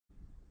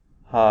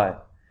Hi,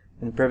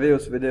 in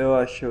previous video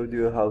I showed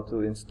you how to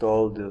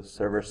install the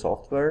server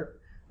software,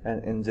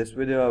 and in this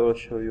video I will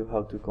show you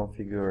how to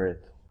configure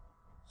it.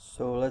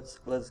 So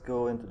let's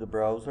go into the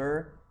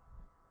browser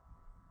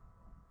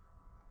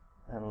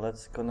and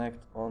let's connect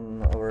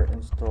on our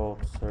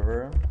installed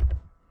server.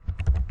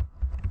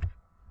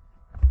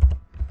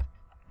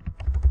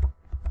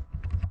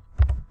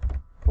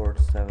 Port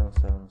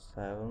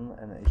 777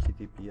 and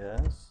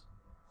HTTPS.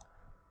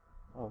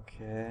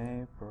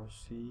 Okay,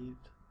 proceed.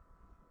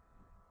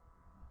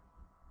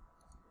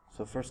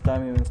 So first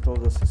time you install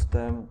the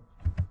system,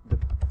 the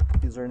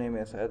username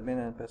is admin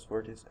and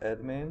password is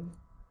admin.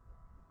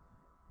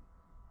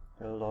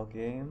 I'll log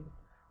in.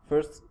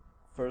 First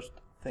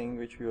thing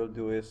which we will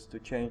do is to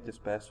change this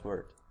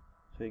password.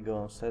 So you go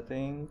on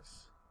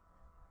settings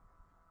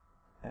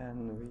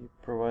and we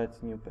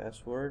provide new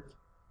password.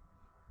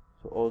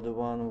 So old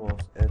one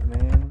was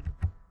admin,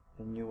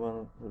 the new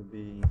one will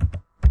be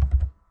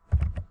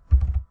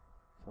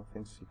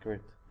something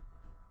secret.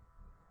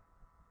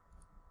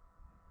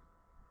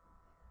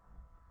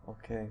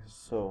 Okay,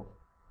 so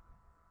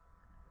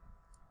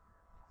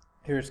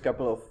here's a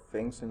couple of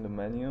things in the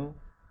menu.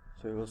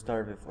 So we will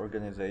start with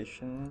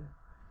organization.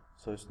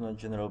 So it's not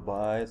general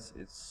bytes,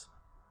 it's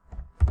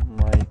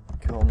my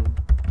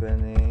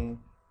company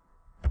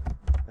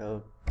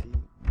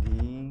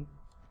Ltd.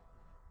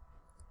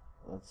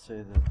 Let's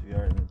say that we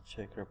are in the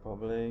Czech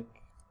Republic.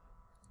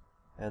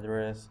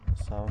 Address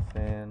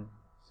something,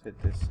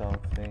 city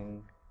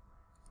something,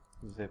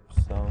 zip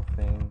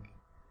something,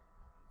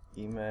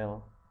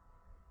 email,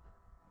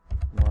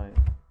 my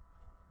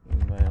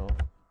email.com,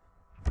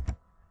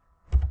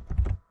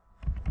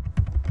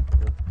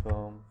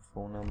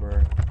 phone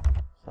number,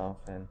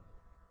 something.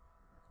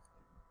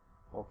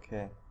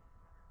 Okay,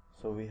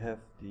 so we have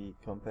the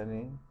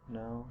company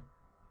now.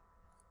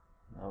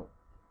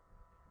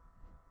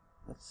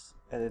 Let's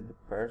edit the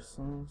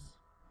persons.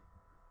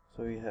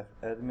 So we have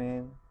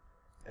admin.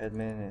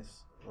 Admin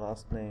is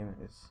last name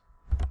is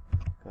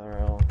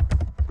Karel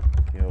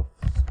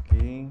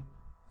Kijovský.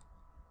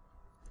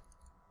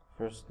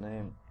 First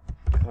name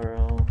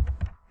Karel.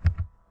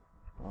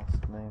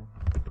 Last name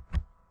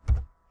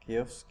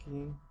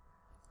Kijovský.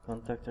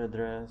 Contact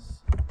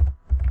address.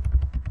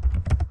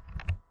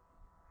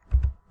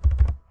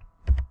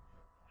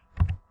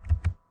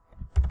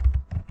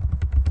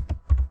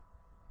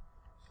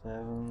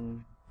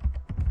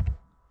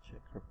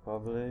 Czech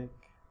Republic.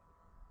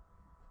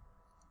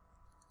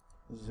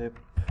 Zip.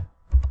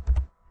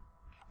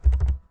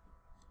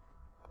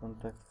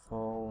 Contact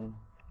phone.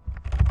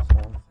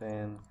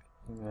 Something.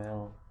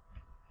 Email.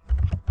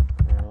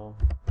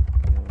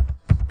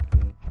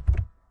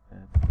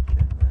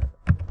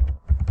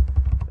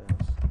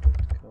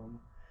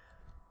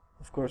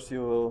 Of course,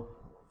 you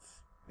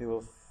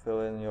will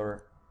fill in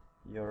your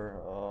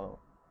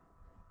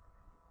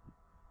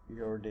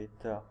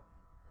data.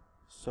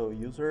 So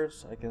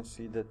users, I can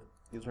see that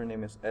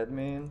username is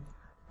admin,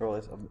 role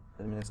is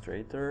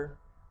administrator,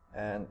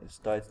 and it's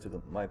tied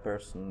to my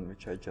person,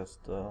 which I just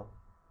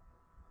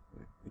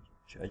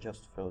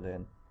filled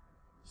in.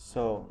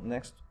 So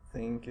next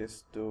thing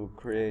is to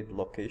create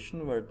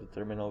location where the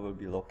terminal will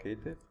be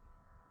located.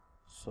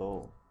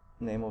 So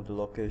name of the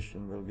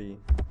location will be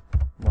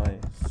my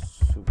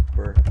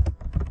super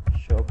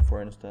shop,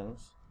 for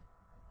instance.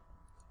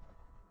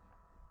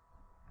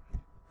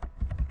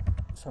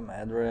 Some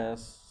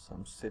address,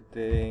 some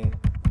city,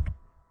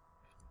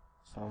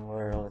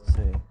 somewhere, let's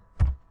say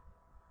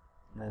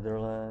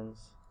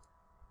Netherlands.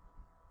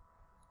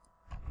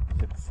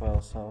 Zip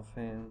file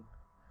something.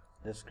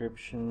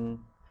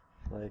 Description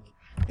like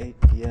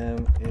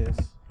ATM is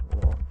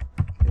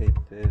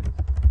located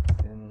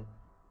in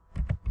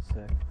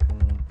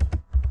second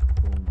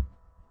room.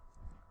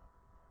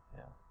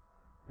 Yeah.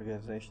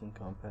 Organization,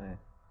 company.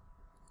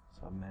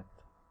 Submit.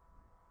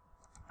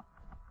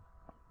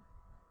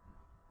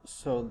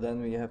 So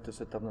then we have to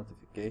set up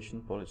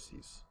notification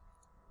policies.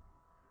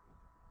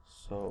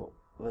 So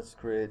let's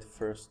create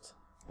first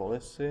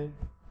policy.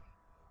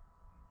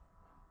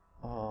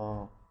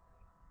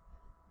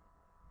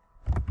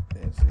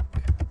 Basic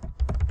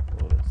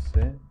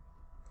policy.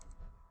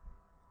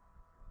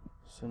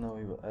 So now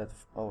we will add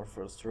our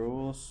first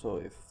rule. So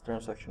if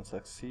transaction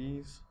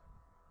succeeds,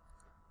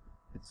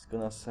 it's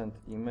gonna send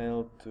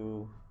email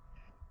to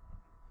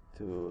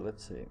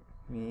let's say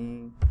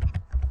me.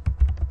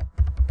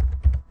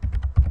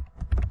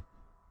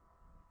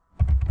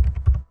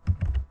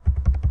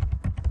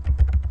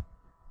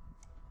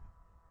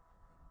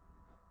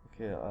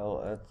 Okay,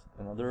 I'll add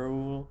another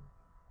rule.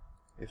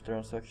 If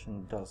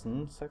transaction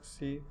doesn't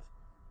succeed,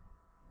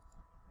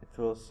 it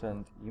will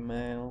send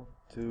email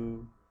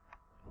to,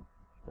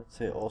 let's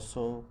say,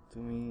 also to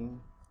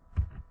me.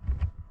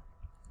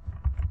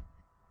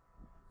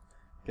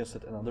 You can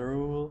set another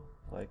rule,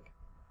 like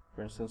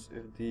for instance,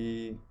 if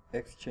the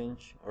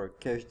exchange or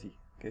cash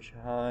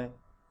high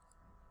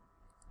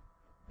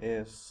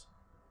is,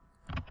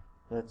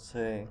 let's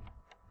say,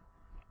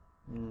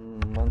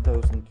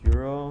 1000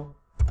 euro,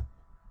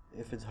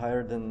 if it's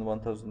higher than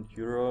 1000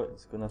 euro,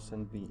 it's gonna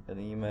send me an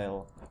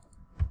email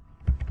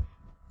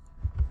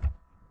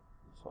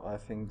I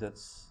think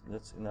that's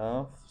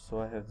enough. So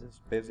I have this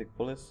basic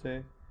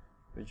policy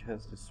which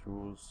has these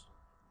rules.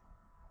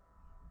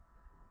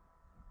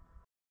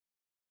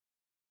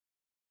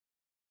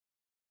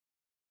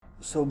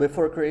 So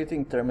before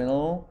creating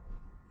terminal,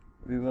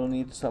 we will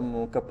need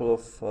some couple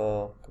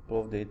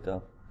of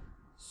data.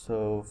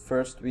 So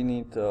first we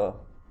need to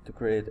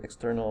create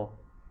external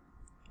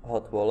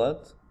hot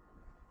wallet,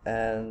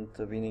 and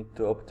we need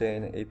to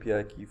obtain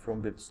API key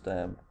from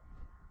Bitstamp.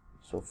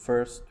 So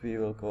first we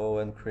will go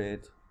and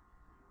create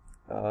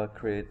a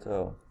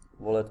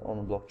wallet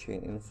on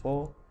blockchain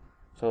info.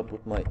 So I'll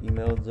put my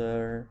email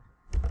there.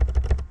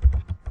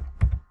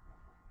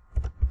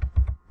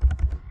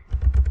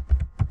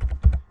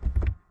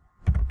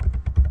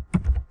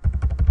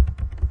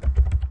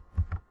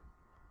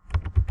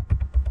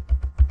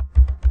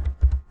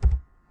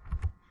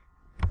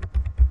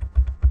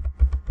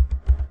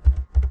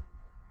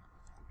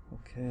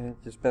 Okay,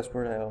 this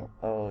password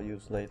I'll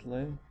use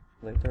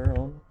later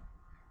on.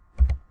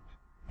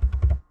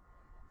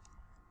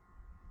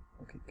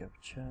 Okay,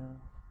 captcha.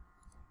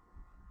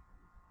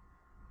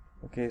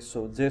 Okay,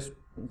 so this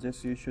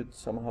you should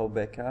somehow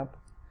back up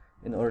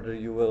in order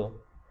you will,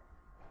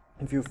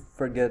 if you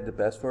forget the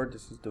password,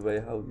 this is the way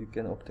how you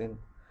can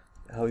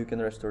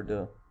restore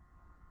the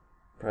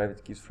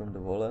private keys from the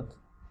wallet.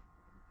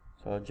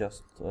 So I'll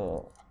just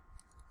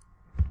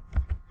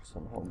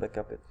somehow back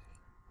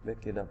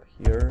it up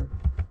here.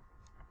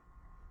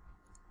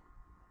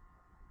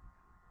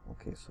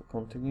 Okay, so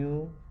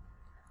continue.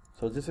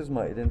 So this is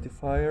my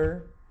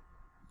identifier,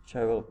 which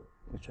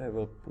I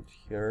will put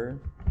here,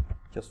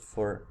 just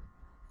for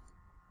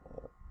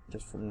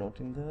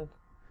noting that.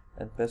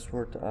 And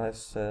password I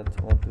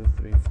set 1 2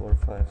 3 4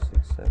 5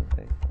 6 7 8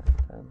 9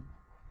 10.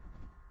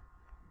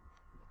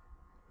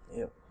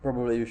 Yeah,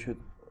 probably you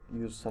should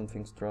use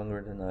something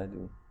stronger than I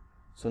do.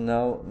 So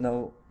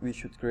now we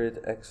should create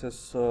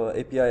access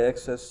API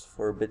access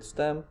for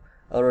Bitstamp.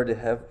 I already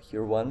have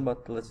here one,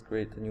 but let's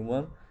create a new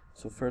one.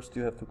 So first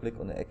you have to click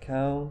on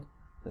account,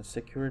 then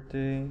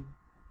security,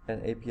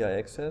 and API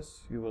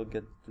access. You will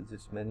get to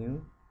this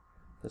menu.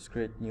 Let's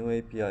create new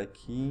API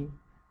key.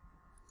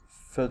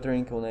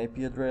 Filtering on IP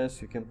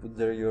address, you can put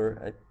there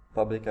your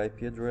public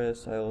IP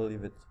address. I will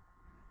leave it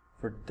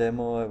for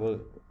demo.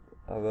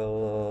 I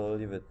will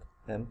leave it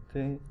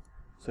empty.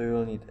 So you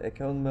will need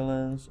account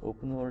balance,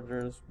 open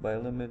orders, buy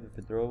limit,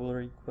 withdrawal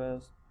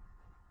request,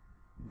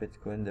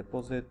 Bitcoin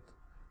deposit,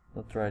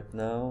 not right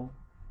now,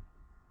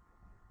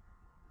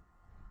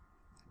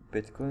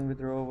 Bitcoin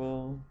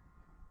withdrawal,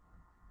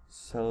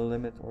 sell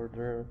limit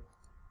order,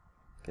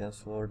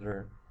 cancel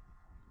order.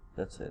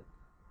 That's it.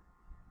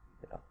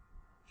 Yeah,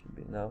 should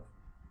be enough.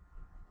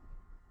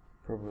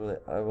 Probably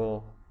I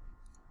will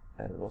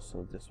add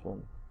also this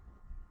one.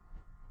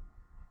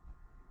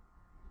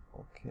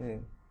 Okay.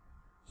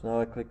 So now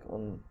I click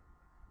on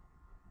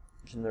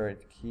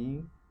generate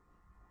key.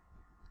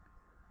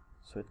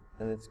 So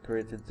it's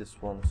created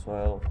this one. So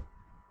I'll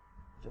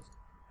just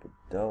put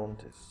down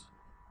this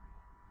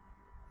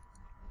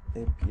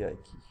API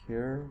key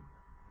here,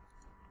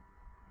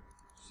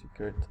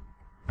 secret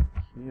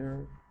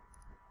here.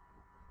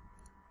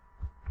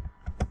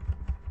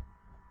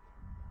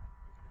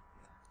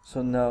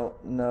 So now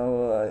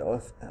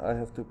I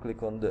have to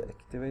click on the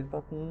activate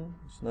button.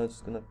 So now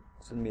it's gonna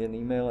send me an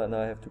email and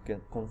I have to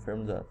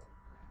confirm that.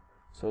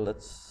 So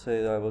let's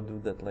say I will do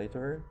that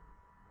later.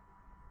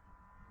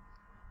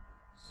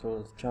 So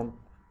let's jump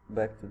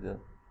back to the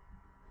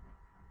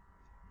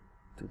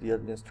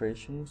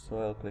administration. So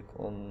I'll click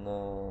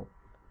on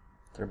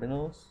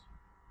terminals,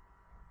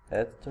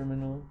 add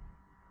terminal.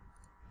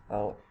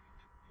 I'll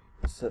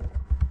set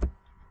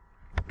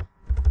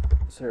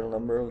serial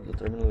number of the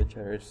terminal which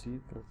I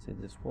received. Let's say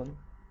this one.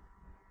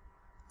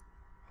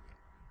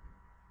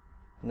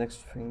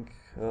 Next thing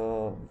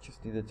which is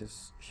needed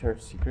is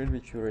shared secret,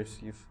 which you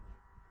receive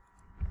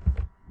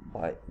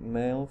by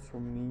email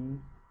from me.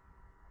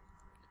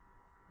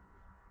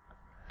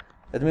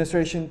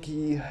 Administration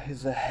key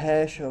is a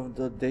hash of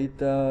the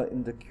data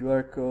in the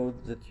QR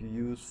code that you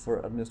use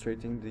for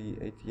administrating the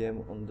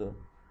ATM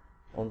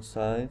on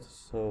site.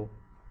 So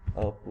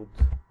I'll put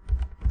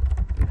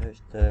the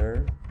hash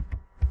there.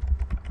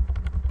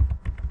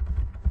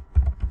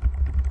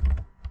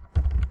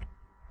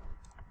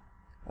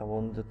 I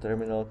want the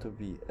terminal to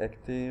be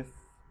active.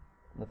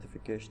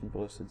 Notification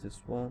policy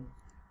this one.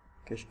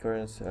 Cash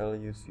currency I'll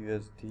use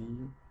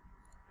USD.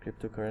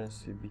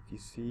 Cryptocurrency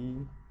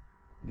BTC.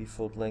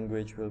 Default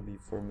language will be,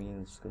 for me,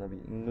 it's gonna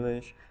be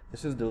English.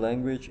 This is the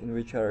language in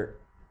which are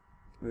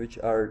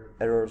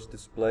errors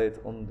displayed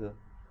on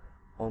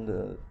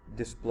the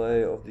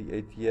display of the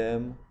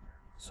ATM.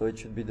 So it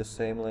should be the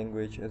same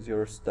language as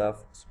your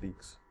staff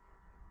speaks.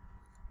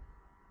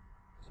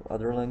 So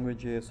other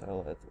languages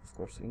I'll add, of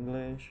course,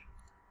 English,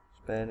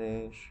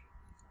 Spanish,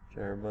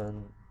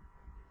 German,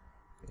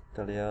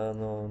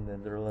 Italiano,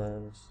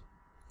 Netherlands,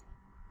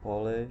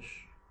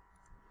 Polish.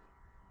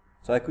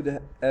 So I could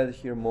add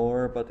here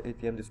more, but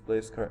ATM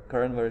displays,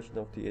 current version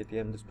of the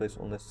ATM displays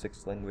only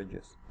 6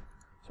 languages.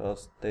 So I'll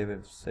stay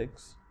with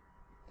 6.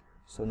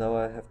 So now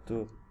I have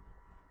to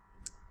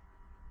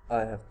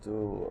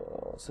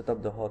set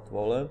up the hot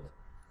wallet.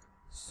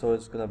 So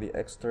it's gonna be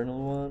external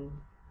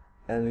one,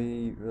 and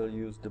we will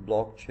use the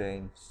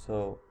blockchain.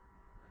 So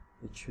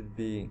it should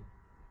be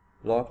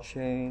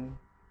blockchain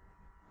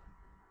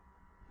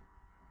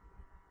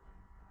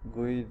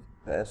GUID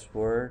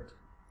password.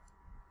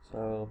 So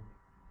I'll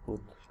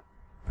put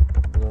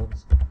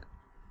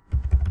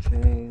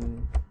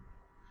blockchain,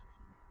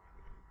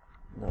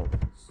 no,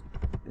 it's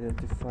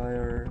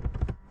identifier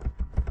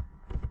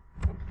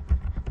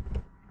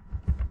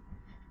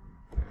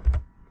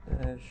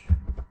dash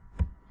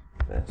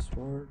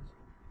password.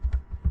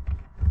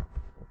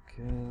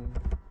 Okay,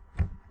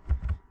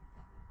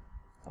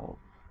 I'll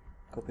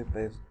copy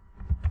paste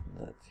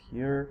that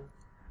here.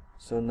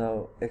 So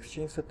now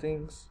exchange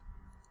settings.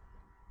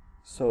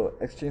 So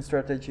exchange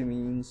strategy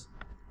means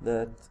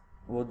that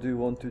what do you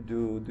want to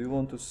do? Do you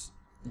want to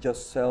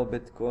just sell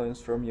bitcoins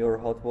from your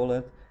hot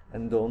wallet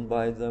and don't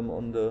buy them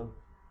on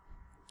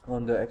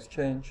the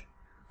exchange?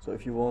 So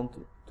if you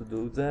want to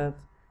do that,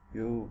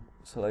 you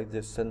select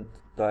this send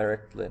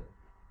directly.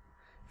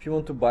 If you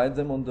want to buy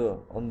them on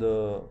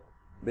the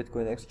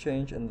Bitcoin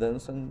exchange and then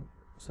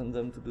send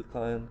them to the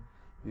client,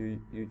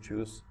 you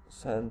choose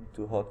send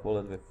to hot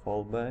wallet with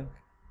fallback.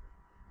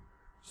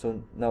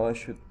 So now I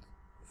should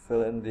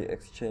fill in the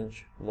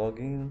exchange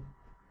login.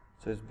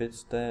 So it's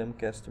bitstamp,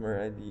 customer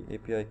ID,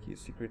 API key,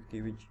 secret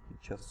key, which you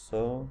just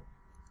saw.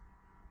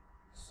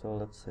 So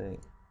let's say,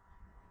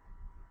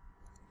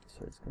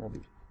 so it's gonna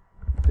be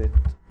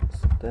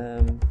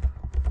bitstamp,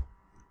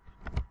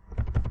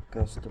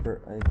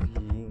 customer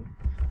ID,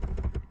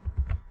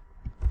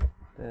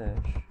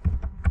 dash,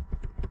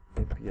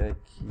 API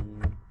key,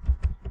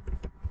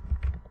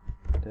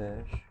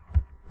 dash,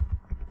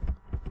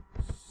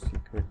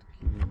 secret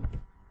key,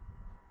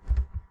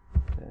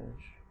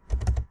 dash.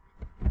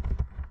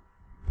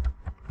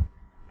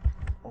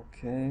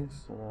 Okay,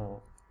 so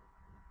now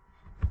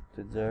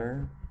to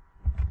there.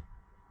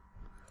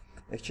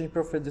 Exchange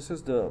profit, this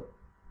is the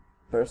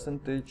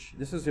percentage,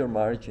 this is your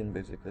margin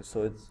basically.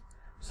 So it's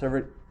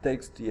server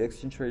takes the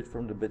exchange rate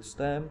from the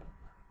bitstamp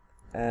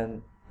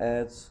and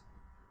adds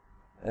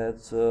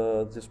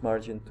this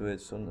margin to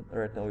it. So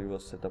right now we will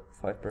set up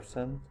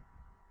 5%.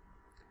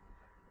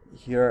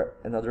 Here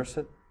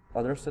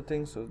other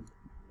settings. So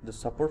the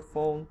support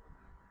phone.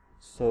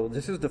 So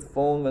this is the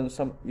phone when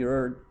some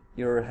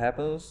error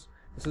happens.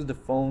 This is the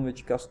phone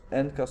which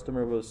end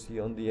customer will see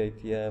on the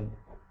ATM.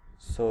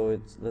 So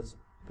it's, let's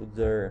put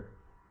there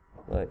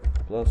like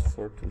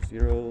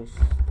 +420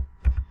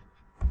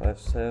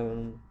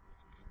 57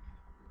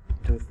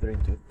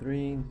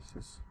 2323. This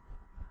is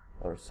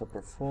our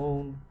support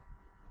phone.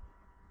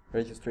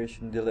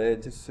 Registration delay.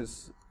 This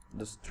is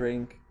the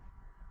string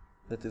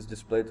that is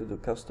displayed to the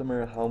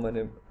customer. How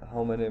many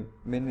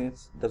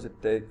minutes does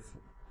it take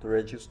to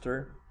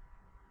register?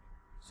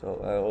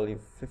 So I will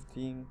leave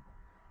 15.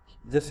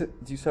 These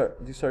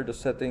are the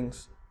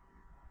settings.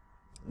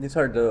 These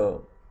are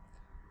the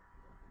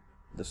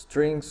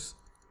strings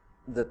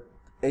that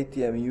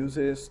ATM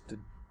uses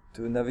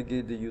to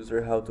navigate the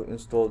user how to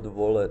install the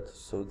wallet.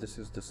 So this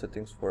is the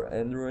settings for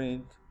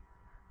Android,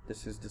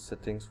 this is the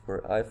settings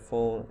for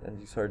iPhone, and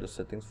these are the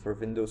settings for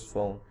Windows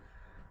Phone,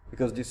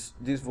 because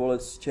these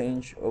wallets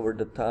change over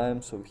the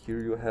time. So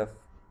here you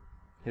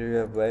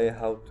have way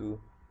how to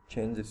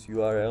change these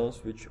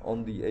URLs, which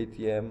on the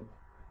ATM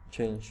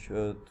change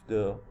to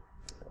the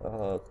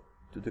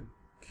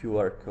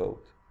QR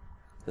code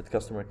that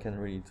customer can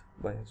read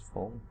by his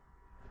phone.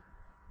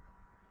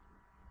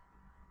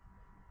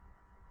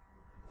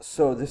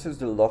 So this is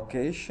the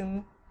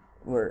location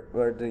where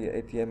the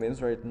ATM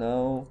is right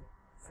now.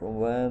 From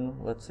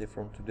when, let's say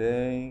from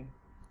today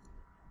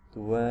to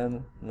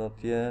when,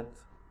 not yet.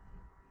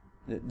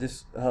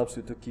 This helps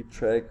you to keep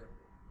track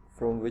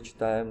from which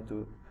time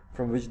to,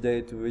 from which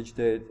day to which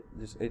date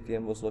this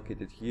ATM was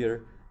located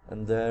here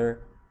and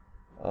there.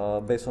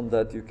 Based on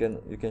that, you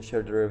can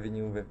share the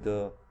revenue with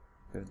the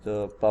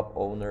pub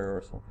owner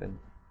or something.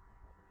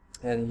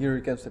 And here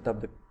you can set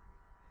up the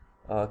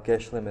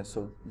cash limits.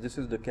 So this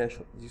is the cash.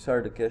 These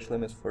are the cash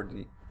limits for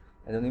the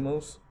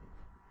anonymous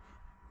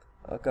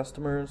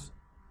customers.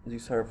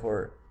 These are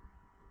for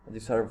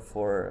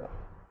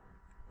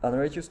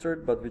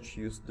unregistered but which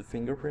use the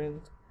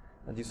fingerprint,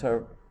 and these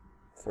are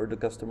for the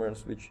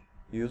customers which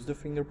use the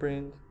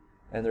fingerprint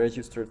and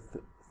registered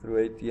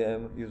through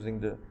ATM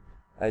using the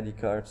ID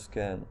card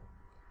scan.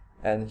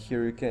 And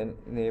here you can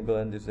enable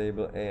and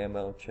disable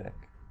AML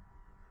check.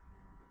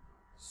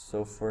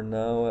 So for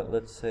now,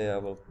 let's say I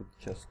will put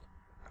just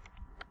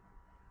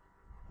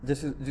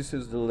this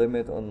is the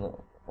limit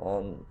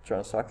on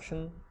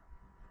transaction.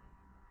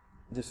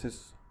 This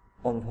is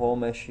on whole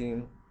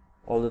machine,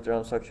 all the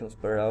transactions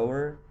per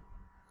hour,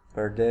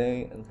 per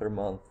day, and per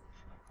month.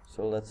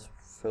 So let's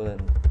fill in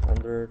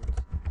 100,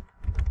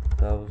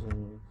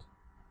 1,000,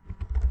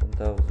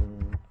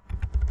 10,000,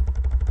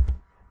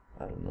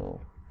 I don't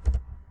know,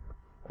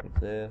 like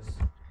this.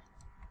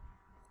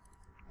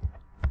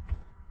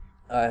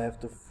 I have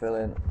to fill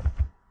it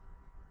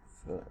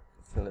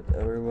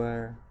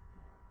everywhere.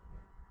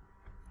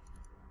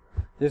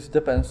 This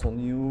depends on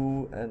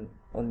you and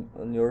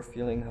on your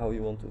feeling how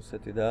you want to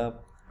set it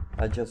up.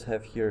 I just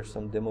have here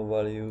some demo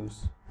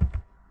values.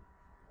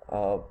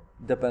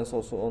 Depends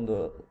also on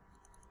the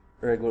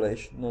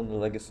regulation, on the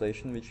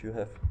legislation which you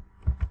have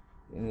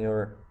in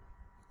your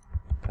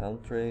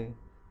country.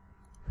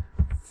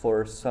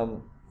 For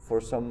some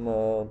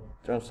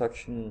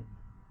transaction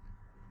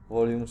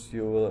volumes,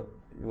 you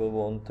will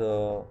want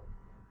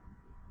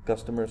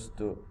customers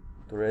to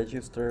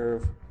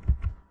register,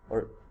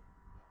 or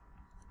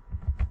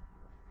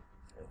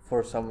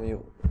for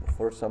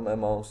some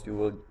amounts you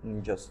will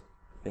need just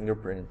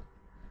fingerprint.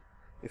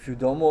 If you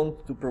don't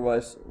want to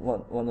provide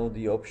one of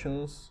the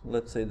options,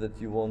 let's say that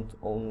you want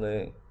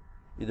only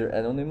either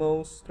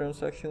anonymous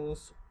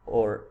transactions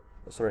or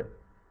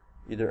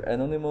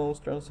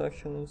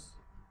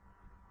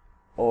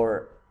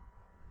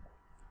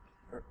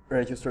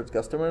registered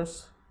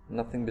customers,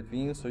 nothing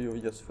between, so you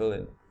just fill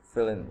in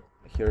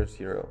here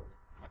 0.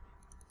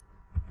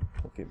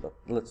 Okay, but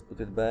let's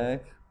put it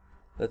back.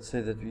 Let's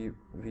say that we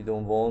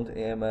don't want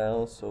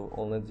AML, so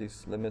only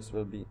these limits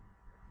will be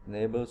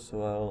enabled,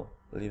 so I'll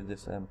leave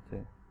this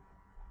empty.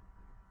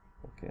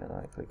 Okay, and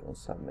I click on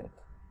submit.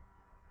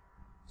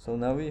 So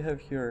now we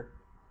have here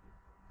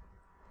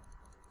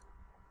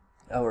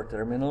our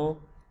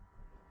terminal.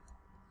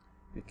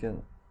 We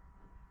can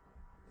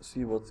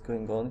see what's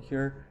going on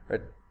here.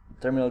 Right,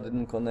 terminal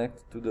didn't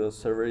connect to the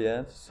server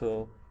yet,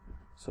 so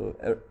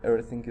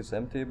everything is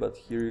empty, but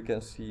here you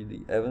can see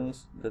the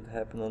events that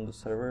happen on the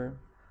server,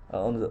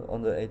 on the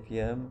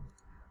ATM,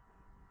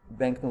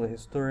 banknote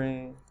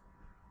history,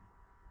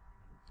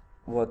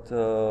 what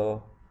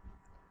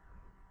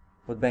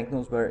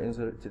banknotes were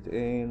inserted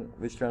in,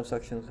 which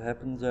transactions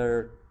happened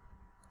there,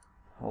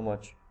 how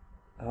much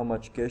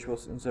cash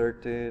was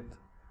inserted,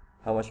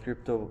 how much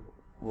crypto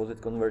was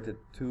it converted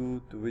to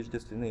which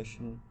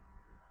destination,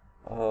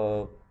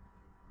 the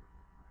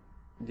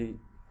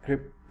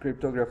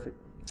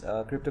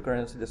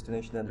cryptocurrency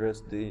destination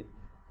address, the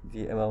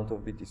amount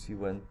of BTC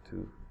went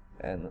to,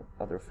 and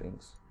other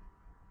things.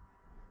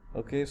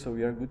 Okay, so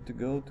we are good to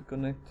go to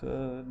connect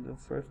the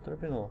first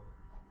terminal.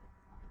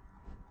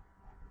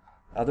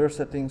 Other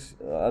settings,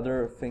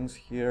 other things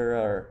here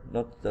are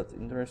not that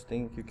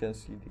interesting. You can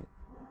see the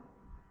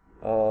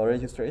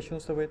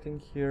registrations awaiting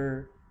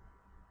here,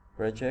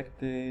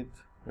 rejected,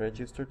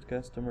 registered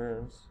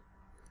customers,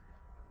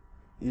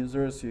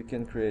 users. You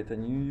can create a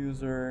new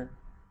user.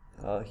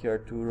 Here are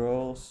 2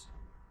 roles.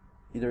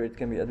 Either it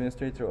can be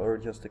administrator or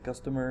just a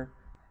customer.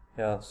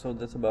 Yeah, so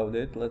that's about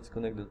it. Let's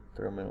connect the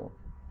terminal.